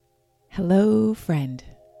Hello, friend.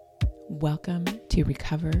 Welcome to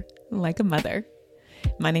Recover Like a Mother.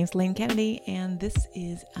 My name's Lane Kennedy, and this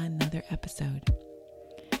is another episode.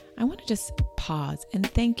 I want to just pause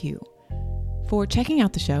and thank you for checking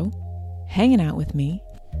out the show, hanging out with me,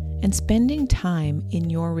 and spending time in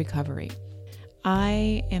your recovery.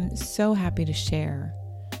 I am so happy to share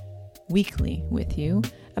weekly with you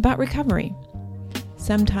about recovery.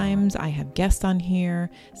 Sometimes I have guests on here,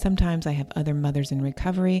 sometimes I have other mothers in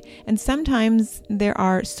recovery, and sometimes there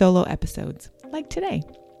are solo episodes, like today.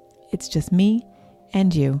 It's just me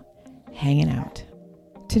and you hanging out.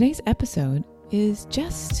 Today's episode is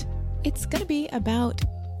it's going to be about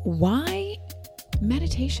why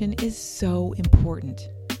meditation is so important.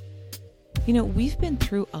 You know, we've been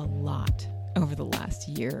through a lot over the last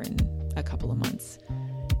year and a couple of months,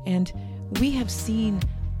 and we have seen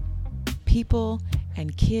people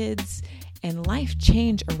and kids and life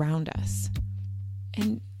change around us.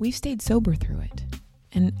 And we've stayed sober through it.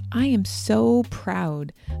 And I am so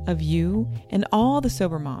proud of you and all the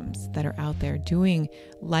sober moms that are out there doing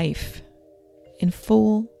life in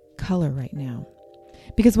full color right now.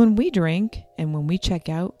 Because when we drink and when we check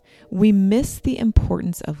out, we miss the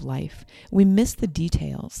importance of life. We miss the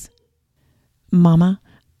details. Mama,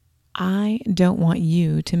 I don't want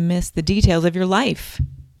you to miss the details of your life.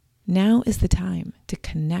 Now is the time to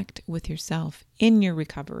connect with yourself in your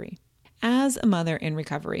recovery. As a mother in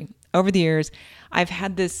recovery, over the years, I've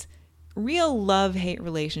had this real love-hate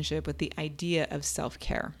relationship with the idea of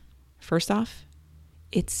self-care. First off,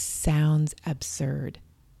 it sounds absurd.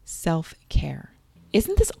 Self-care.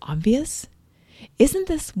 Isn't this obvious? Isn't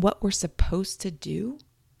this what we're supposed to do?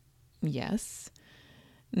 Yes.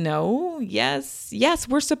 No. Yes. Yes,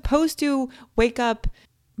 we're supposed to wake up,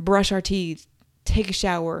 brush our teeth, take a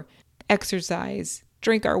shower, exercise,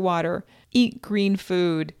 drink our water, eat green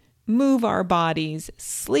food, move our bodies,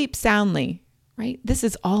 sleep soundly, right? This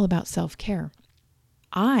is all about self-care.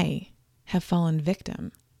 I have fallen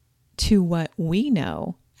victim to what we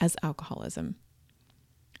know as alcoholism.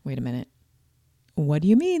 Wait a minute. What do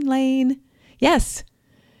you mean, Lane? Yes.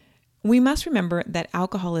 We must remember that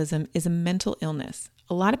alcoholism is a mental illness.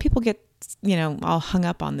 A lot of people get all hung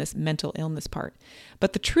up on this mental illness part.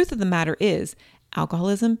 But the truth of the matter is,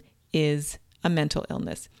 alcoholism is a mental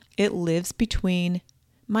illness. It lives between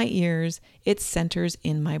my ears. It centers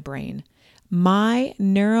in my brain. My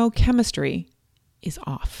neurochemistry is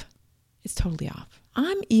off. It's totally off.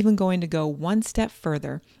 I'm even going to go one step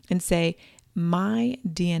further and say my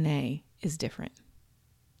DNA is different.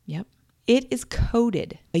 Yep. It is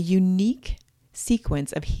coded, a unique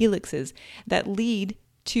sequence of helixes that lead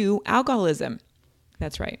to alcoholism.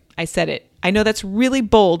 That's right. I said it. I know that's really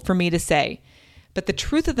bold for me to say, but the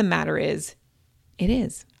truth of the matter is, it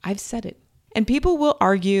is. I've said it. And people will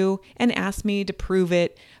argue and ask me to prove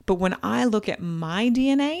it. But when I look at my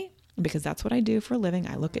DNA, because that's what I do for a living,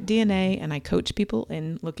 I look at DNA and I coach people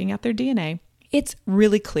in looking at their DNA. It's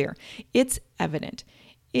really clear. It's evident.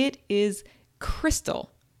 It is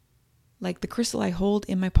crystal, like the crystal I hold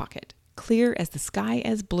in my pocket, clear as the sky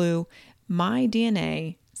as blue. My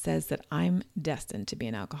DNA says that I'm destined to be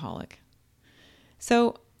an alcoholic.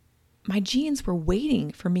 So my genes were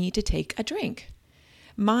waiting for me to take a drink.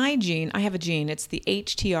 My gene, I have a gene, it's the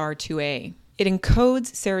HTR2A. It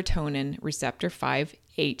encodes serotonin receptor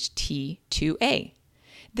 5-HT2A.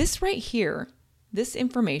 This right here, this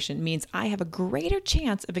information means I have a greater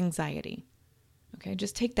chance of anxiety. Okay,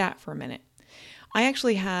 just take that for a minute. I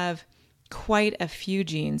actually have quite a few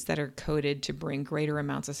genes that are coded to bring greater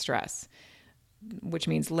amounts of stress, which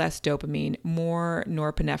means less dopamine, more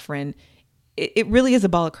norepinephrine. It really is a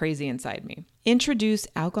ball of crazy inside me. Introduce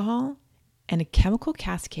alcohol and a chemical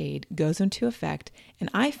cascade goes into effect and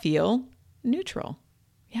I feel neutral.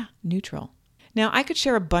 Yeah, neutral. Now, I could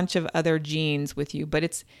share a bunch of other genes with you, but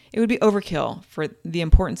it would be overkill for the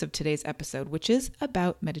importance of today's episode, which is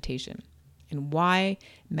about meditation and why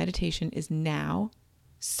meditation is now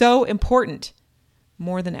so important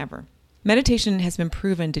more than ever. Meditation has been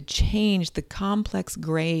proven to change the complex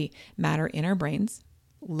gray matter in our brains,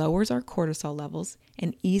 lowers our cortisol levels,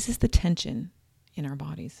 and eases the tension in our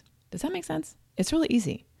bodies. Does that make sense? It's really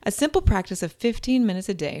easy. A simple practice of 15 minutes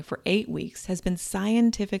a day for 8 weeks has been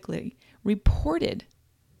scientifically reported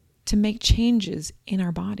to make changes in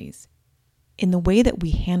our bodies, in the way that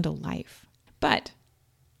we handle life. But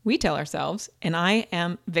we tell ourselves, and I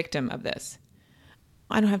am victim of this,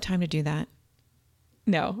 I don't have time to do that.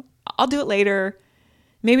 No, I'll do it later,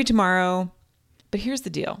 maybe tomorrow. But here's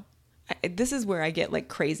the deal. This is where I get like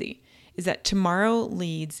crazy, is that tomorrow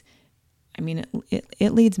leads,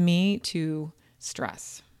 it leads me to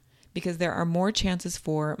stress because there are more chances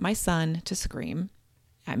for my son to scream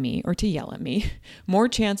at me or to yell at me, more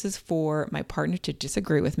chances for my partner to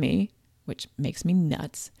disagree with me, which makes me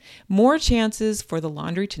nuts, more chances for the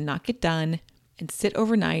laundry to not get done and sit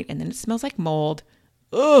overnight and then it smells like mold.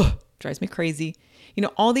 Ugh, drives me crazy.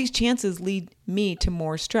 All these chances lead me to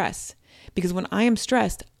more stress because when I am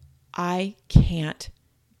stressed, I can't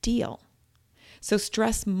deal. So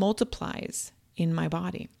stress multiplies in my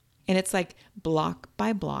body. And it's like block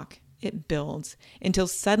by block, it builds until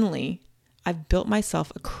suddenly I've built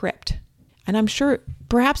myself a crypt. And I'm sure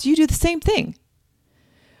perhaps you do the same thing.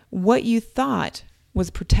 What you thought was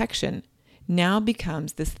protection now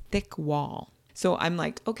becomes this thick wall. So I'm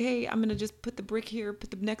like, okay, I'm going to just put the brick here, put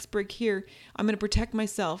the next brick here. I'm going to protect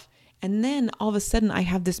myself. And then all of a sudden I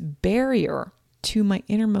have this barrier to my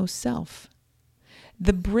innermost self.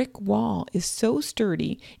 The brick wall is so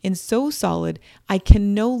sturdy and so solid, I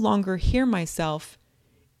can no longer hear myself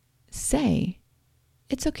say,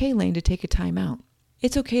 it's okay, Lane, to take a time out.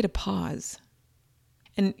 It's okay to pause.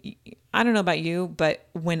 And I don't know about you, but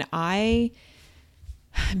when I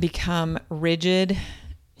become rigid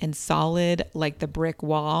and solid like the brick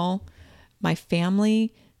wall, my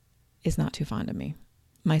family is not too fond of me.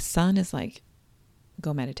 My son is like,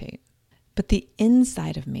 go meditate. But the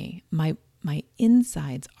inside of me, my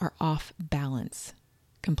insides are off balance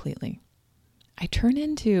completely. I turn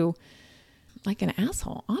into like an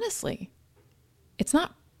asshole, honestly. It's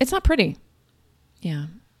not pretty. Yeah.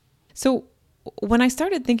 So when I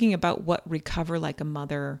started thinking about what Recover Like a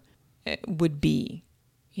Mother would be,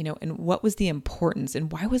 and what was the importance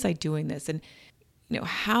and why was I doing this? And,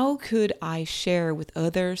 how could I share with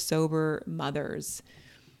other sober mothers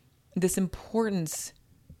this importance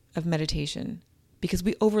of meditation? Because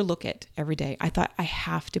we overlook it every day. I thought I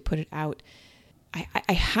have to put it out.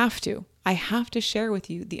 I have to share with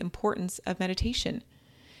you the importance of meditation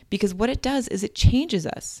because what it does is it changes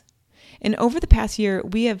us. And over the past year,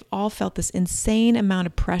 we have all felt this insane amount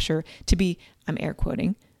of pressure to be, I'm air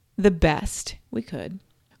quoting, the best we could,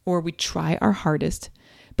 or we try our hardest,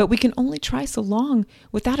 but we can only try so long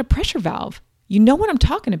without a pressure valve. You know what I'm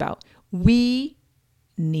talking about. We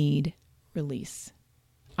need release.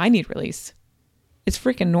 I need release. It's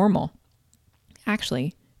freaking normal.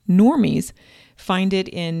 Actually, normies find it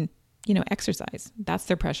in, exercise. That's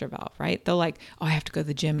their pressure valve, right? They're like, oh, I have to go to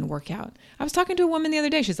the gym and work out. I was talking to a woman the other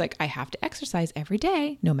day. She's like, I have to exercise every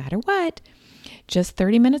day, no matter what, just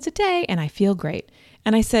 30 minutes a day. And I feel great.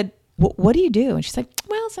 And I said, what do you do? And she's like,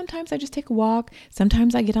 well, sometimes I just take a walk.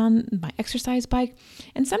 Sometimes I get on my exercise bike.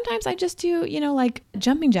 And sometimes I just do, like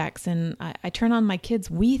jumping jacks. And I turn on my kids'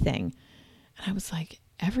 Wii thing. And I was like,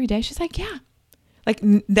 every day? She's like, yeah. Like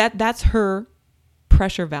that's her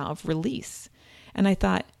pressure valve release. And I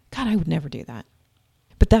thought, God, I would never do that.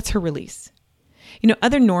 But that's her release.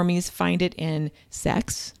 Other normies find it in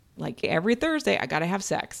sex. Like every Thursday, I got to have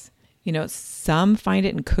sex. Some find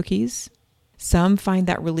it in cookies. Some find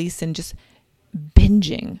that release in just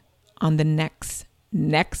binging on the next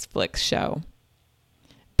Netflix show.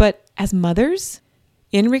 But as mothers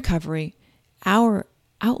in recovery, our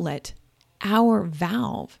outlet, our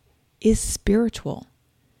valve is spiritual.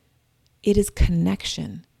 It is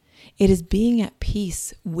connection. It is being at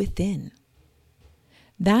peace within.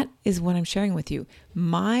 That is what I'm sharing with you.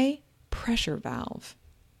 My pressure valve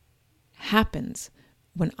happens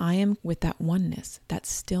when I am with that oneness, that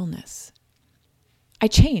stillness. I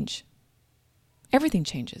change. Everything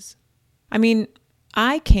changes. I mean,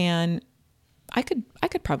 I could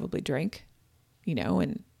probably drink,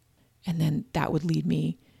 and then that would lead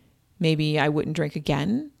me, maybe I wouldn't drink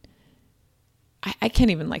again. I can't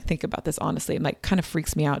even think about this honestly. It kind of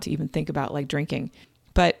freaks me out to even think about drinking,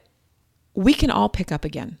 but we can all pick up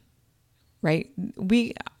again, right?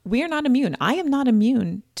 We are not immune. I am not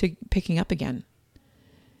immune to picking up again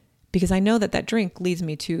because I know that drink leads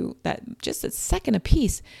me to that just a second of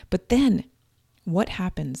peace. But then what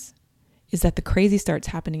happens is that the crazy starts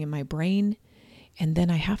happening in my brain and then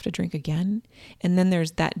I have to drink again. And then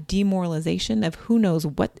there's that demoralization of who knows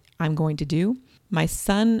what I'm going to do. My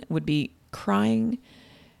son would be crying.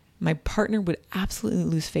 My partner would absolutely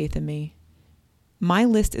lose faith in me. My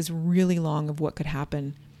list is really long of what could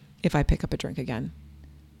happen if I pick up a drink again.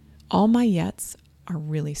 All my yets are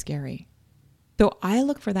really scary. So I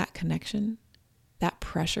look for that connection, that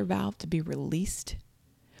pressure valve to be released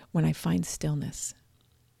when I find stillness.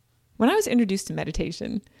 When I was introduced to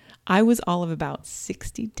meditation, I was all of about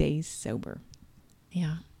 60 days sober.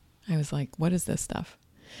 Yeah, I was like, what is this stuff?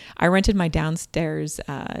 I rented my downstairs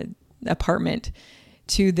apartment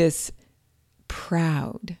to this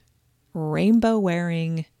proud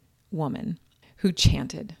rainbow-wearing woman who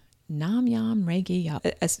chanted Nam Yam Regi Yap.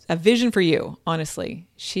 A vision for you, honestly.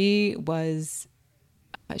 She was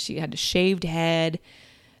She had a shaved head,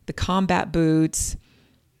 the combat boots,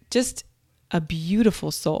 just a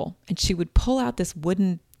beautiful soul. And she would pull out this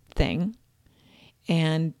wooden thing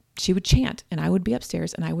and she would chant, and I would be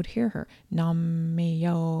upstairs and I would hear her,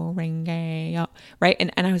 Nam-myoho Renge-kyo, right?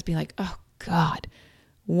 And I would be like, oh God,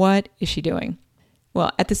 what is she doing?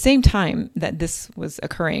 Well, at the same time that this was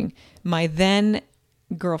occurring, my then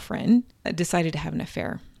girlfriend decided to have an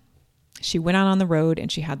affair. She went out on the road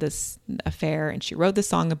and she had this affair and she wrote this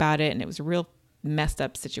song about it, and it was a real messed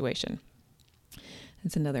up situation.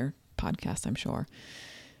 It's another podcast, I'm sure.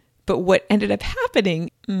 But what ended up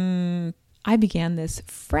happening, I began this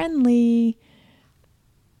friendly,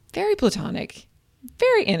 very platonic,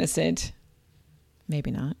 very innocent,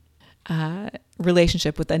 maybe not,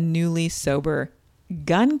 relationship with a newly sober,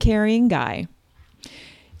 gun-carrying guy.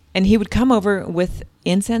 And he would come over with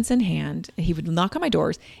incense in hand. He would knock on my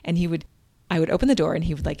doors, and I would open the door, and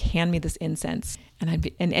he would like hand me this incense,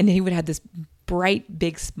 and and he would have this bright,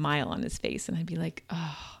 big smile on his face, and I'd be like,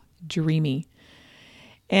 oh, dreamy.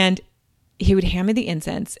 And he would hand me the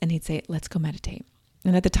incense, and he'd say, let's go meditate.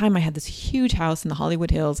 And at the time, I had this huge house in the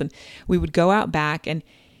Hollywood Hills, and we would go out back, and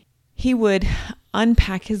he would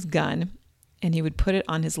unpack his gun, and he would put it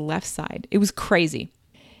on his left side. It was crazy.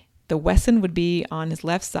 The Wesson would be on his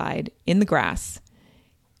left side in the grass.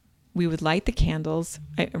 We would light the candles,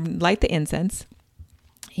 light the incense.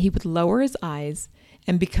 He would lower his eyes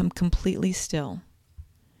and become completely still.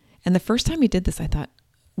 And the first time he did this, I thought,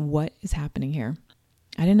 what is happening here?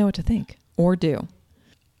 I didn't know what to think or do.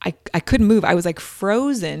 I couldn't move. I was like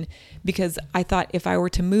frozen because I thought if I were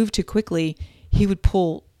to move too quickly, he would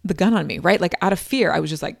pull the gun on me, right? Like out of fear, I was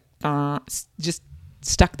just like, just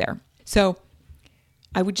stuck there. So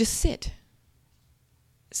I would just sit.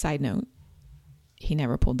 Side note, he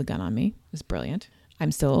never pulled the gun on me. It was brilliant.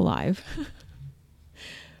 I'm still alive.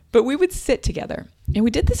 But we would sit together. And we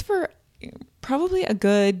did this for probably a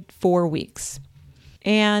good 4 weeks.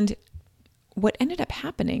 And what ended up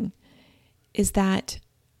happening is that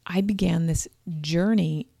I began this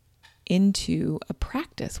journey into a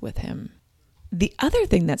practice with him. The other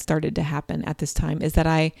thing that started to happen at this time is that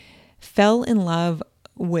I fell in love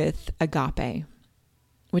with agape,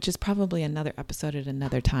 which is probably another episode at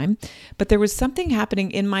another time. But there was something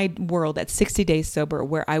happening in my world at 60 Days Sober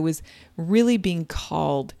where I was really being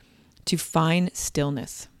called to find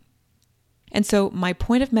stillness. And so my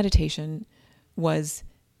point of meditation was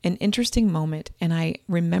an interesting moment, and I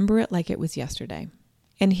remember it like it was yesterday.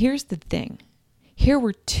 And here's the thing. Here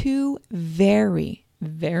were two very,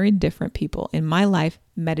 very different people in my life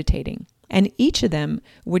meditating. And each of them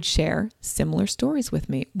would share similar stories with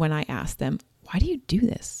me when I asked them, why do you do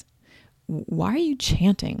this? Why are you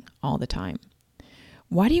chanting all the time?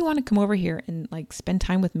 Why do you want to come over here and like spend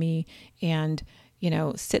time with me and,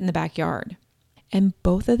 sit in the backyard? And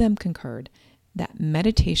both of them concurred that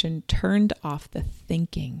meditation turned off the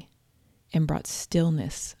thinking and brought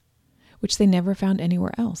stillness, which they never found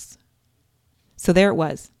anywhere else. So there it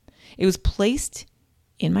was. It was placed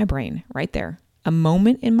in my brain right there, a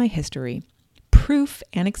moment in my history, proof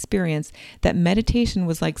and experience that meditation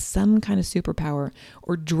was like some kind of superpower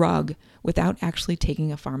or drug without actually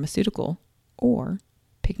taking a pharmaceutical or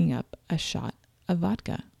picking up a shot of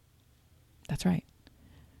vodka. That's right.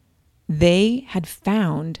 They had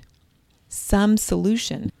found some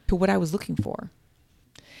solution to what I was looking for.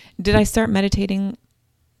 Did I start meditating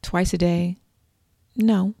twice a day?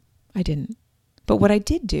 No, I didn't. But what I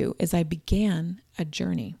did do is I began a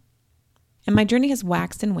journey. And my journey has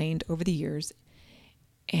waxed and waned over the years.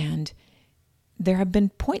 And there have been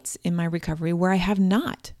points in my recovery where I have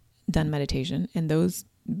not done meditation, and those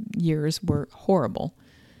years were horrible.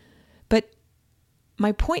 But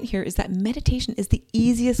my point here is that meditation is the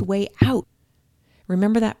easiest way out.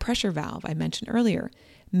 Remember that pressure valve I mentioned earlier?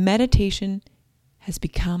 Meditation has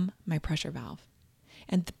become my pressure valve.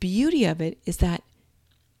 And the beauty of it is that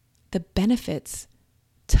the benefits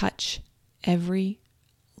touch every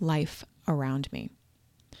life around me.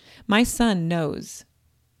 My son knows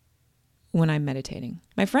when I'm meditating.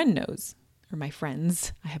 My friend knows, or my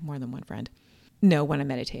friends, I have more than one friend, know when I'm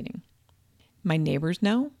meditating. My neighbors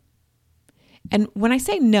know. And when I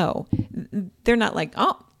say no, they're not like,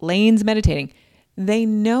 oh, Lane's meditating. They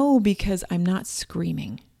know because I'm not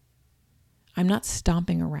screaming. I'm not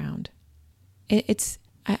stomping around.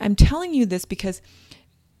 I'm telling you this because,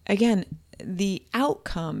 again, the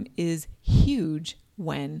outcome is huge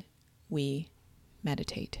when we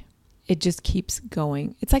meditate. It just keeps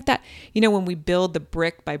going. It's like that, when we build the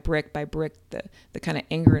brick by brick by brick, the kind of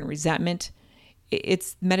anger and resentment,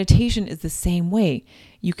 it's meditation is the same way.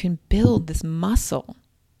 You can build this muscle,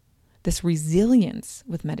 this resilience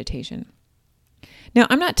with meditation. Now,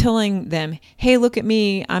 I'm not telling them, hey, look at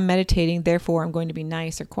me, I'm meditating, therefore I'm going to be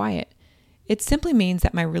nice or quiet. It simply means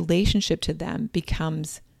that my relationship to them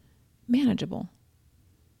becomes manageable.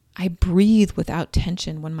 I breathe without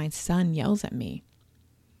tension when my son yells at me,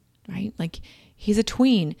 right? Like, he's a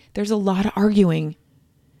tween. There's a lot of arguing,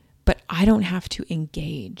 but I don't have to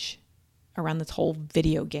engage around this whole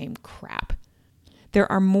video game crap.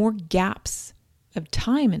 There are more gaps of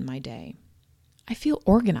time in my day. I feel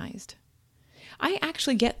organized. I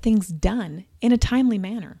actually get things done in a timely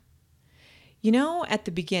manner. At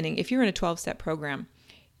the beginning, if you're in a 12-step program,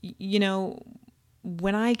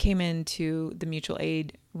 when I came into the mutual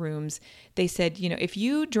aid rooms, they said, if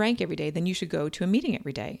you drank every day, then you should go to a meeting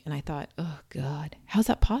every day. And I thought, oh God, how's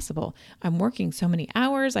that possible? I'm working so many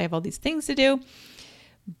hours. I have all these things to do.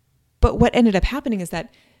 But what ended up happening is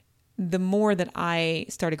that the more that I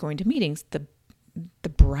started going to meetings, the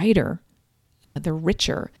brighter, the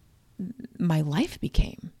richer my life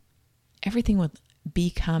became. Everything would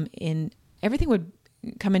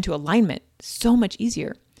come into alignment so much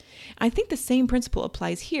easier. I think the same principle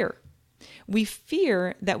applies here. We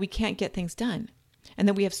fear that we can't get things done and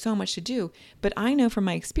that we have so much to do. But I know from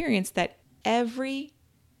my experience that every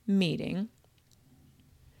meeting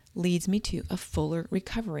leads me to a fuller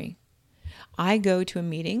recovery. I go to a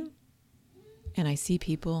meeting and I see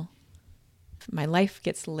people. My life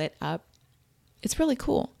gets lit up. It's really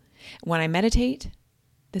cool. When I meditate,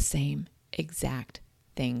 the same exact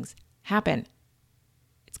things happen.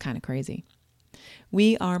 It's kind of crazy.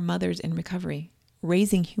 We are mothers in recovery,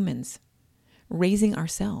 raising humans, raising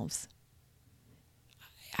ourselves.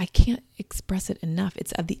 I can't express it enough.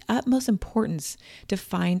 It's of the utmost importance to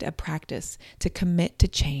find a practice, to commit to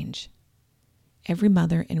change. Every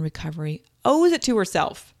mother in recovery owes it to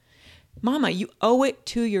herself. Mama, you owe it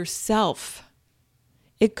to yourself.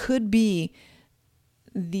 It could be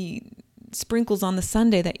the sprinkles on the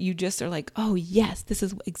sundae that you just are like, oh yes, this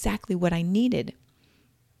is exactly what I needed.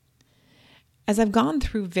 As I've gone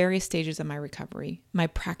through various stages of my recovery, my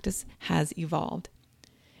practice has evolved.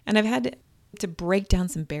 And I've had to break down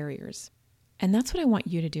some barriers. And that's what I want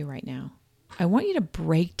you to do right now. I want you to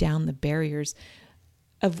break down the barriers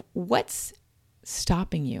of what's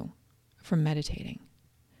stopping you from meditating.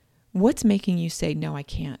 What's making you say, no, I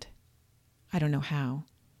can't. I don't know how.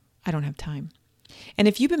 I don't have time. And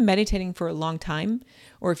if you've been meditating for a long time,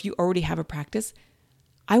 or if you already have a practice,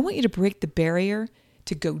 I want you to break the barrier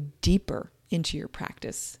to go deeper into your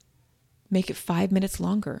practice. Make it 5 minutes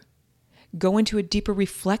longer. Go into a deeper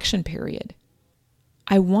reflection period.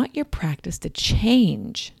 I want your practice to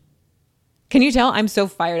change. Can you tell I'm so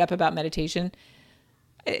fired up about meditation?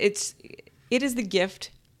 It is the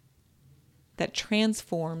gift that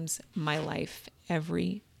transforms my life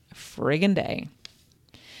every friggin' day.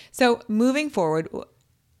 So moving forward,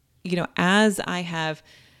 as I have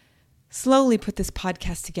slowly put this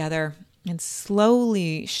podcast together and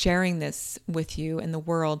slowly sharing this with you and the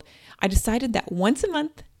world, I decided that once a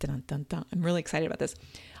month, I'm really excited about this,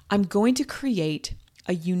 I'm going to create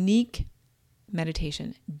a unique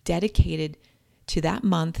meditation dedicated to that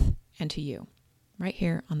month and to you, right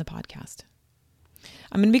here on the podcast.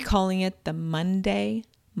 I'm going to be calling it the Monday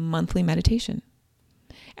Monthly Meditation.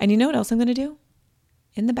 And you know what else I'm going to do?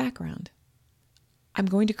 In the background, I'm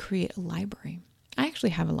going to create a library. I actually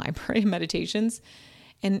have a library of meditations,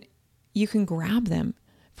 and you can grab them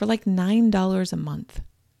for like $9 a month.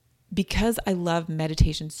 Because I love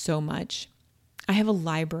meditation so much, I have a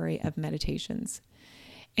library of meditations,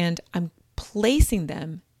 and I'm placing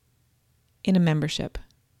them in a membership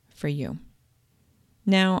for you.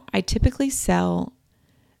 Now, I typically sell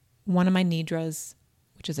one of my nidras,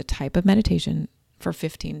 which is a type of meditation, for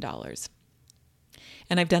 $15.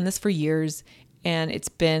 And I've done this for years, and it's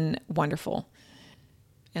been wonderful.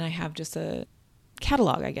 And I have just a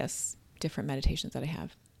catalog, I guess, different meditations that I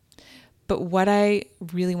have. But what I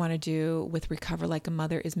really want to do with Recover Like a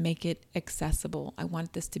Mother is make it accessible. I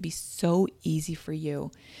want this to be so easy for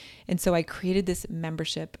you. And so I created this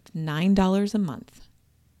membership, $9 a month,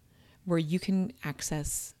 where you can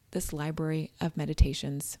access this library of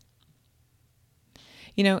meditations.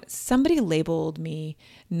 Somebody labeled me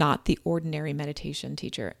not the ordinary meditation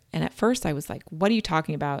teacher. And at first I was like, what are you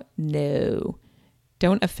talking about? No,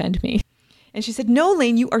 don't offend me. And she said, no,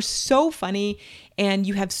 Lane, you are so funny and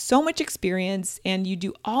you have so much experience and you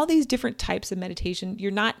do all these different types of meditation.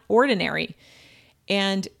 You're not ordinary.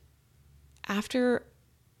 And after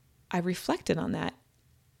I reflected on that,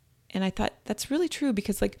 and I thought that's really true,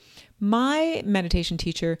 because like my meditation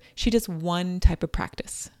teacher, she does one type of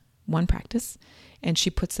practice, and she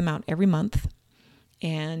puts them out every month.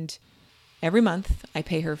 And every month I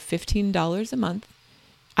pay her $15 a month.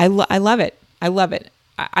 I love it. I love it.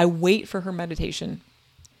 I wait for her meditation.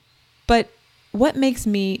 But what makes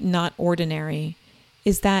me not ordinary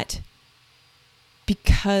is that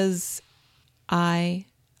because I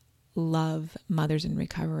love mothers in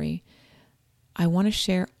recovery, I want to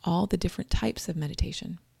share all the different types of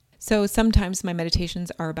meditation. So sometimes my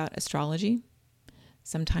meditations are about astrology.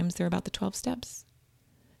 Sometimes they're about the 12 steps.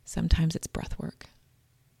 Sometimes it's breath work.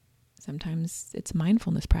 Sometimes it's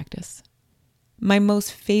mindfulness practice. My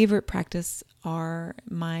most favorite practice are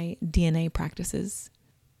my DNA practices.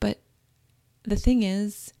 But the thing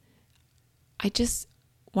is, I just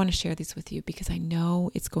want to share these with you because I know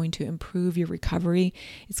it's going to improve your recovery.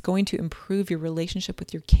 It's going to improve your relationship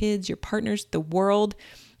with your kids, your partners, the world,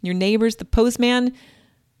 your neighbors, the postman,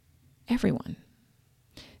 everyone.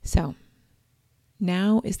 So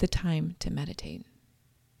now is the time to meditate.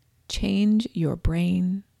 Change your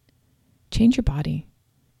brain, change your body.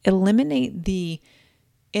 Eliminate the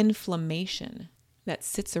inflammation that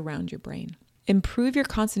sits around your brain. Improve your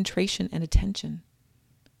concentration and attention.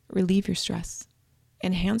 Relieve your stress.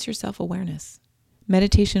 Enhance your self-awareness.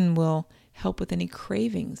 Meditation will help with any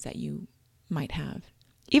cravings that you might have.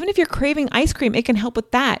 Even if you're craving ice cream, it can help with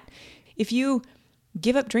that. If you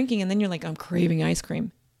give up drinking and then you're like, I'm craving ice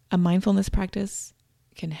cream, a mindfulness practice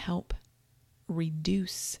can help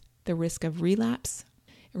reduce the risk of relapse,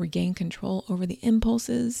 regain control over the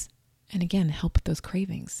impulses, and again, help with those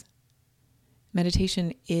cravings.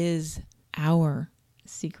 Meditation is our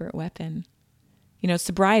secret weapon. You know,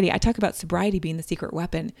 sobriety, I talk about sobriety being the secret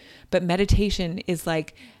weapon, but meditation is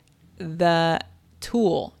like the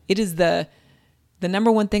tool. It is the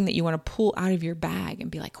number one thing that you want to pull out of your bag and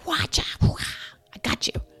be like, watcha, I got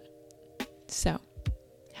you. So,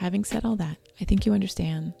 having said all that, I think you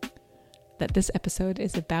understand that this episode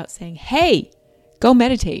is about saying, hey, go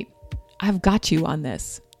meditate. I've got you on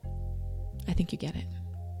this. I think you get it.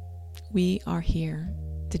 We are here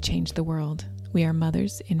to change the world. We are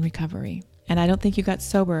mothers in recovery. And I don't think you got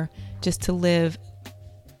sober just to live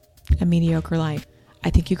a mediocre life. I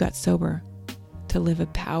think you got sober to live a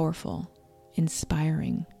powerful,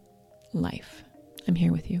 inspiring life. I'm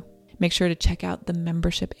here with you. Make sure to check out the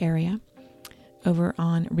membership area over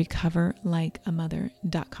on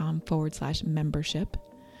recoverlikeamother.com/membership.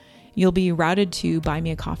 You'll be routed to Buy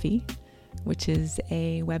Me a Coffee, which is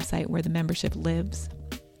a website where the membership lives.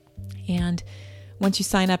 And once you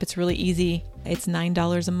sign up, it's really easy. It's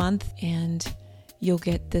 $9 a month, and you'll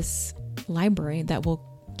get this library that will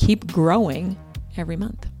keep growing every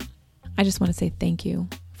month. I just want to say thank you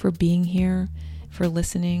for being here, for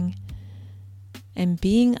listening, and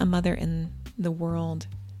being a mother in the world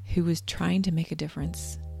who is trying to make a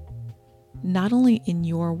difference, not only in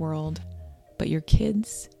your world, but your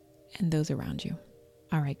kids and those around you.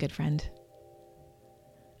 All right, good friend.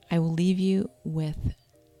 I will leave you with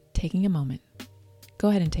taking a moment. Go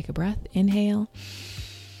ahead and take a breath. Inhale.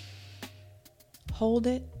 Hold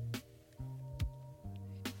it.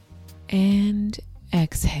 And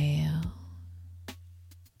exhale.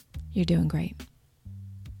 You're doing great.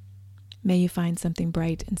 May you find something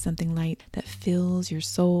bright and something light that fills your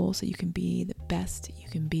soul so you can be the best you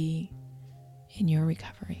can be in your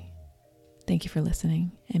recovery. Thank you for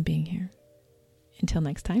listening and being here. Until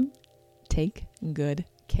next time, take good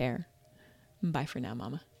care. Bye for now,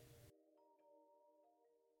 Mama.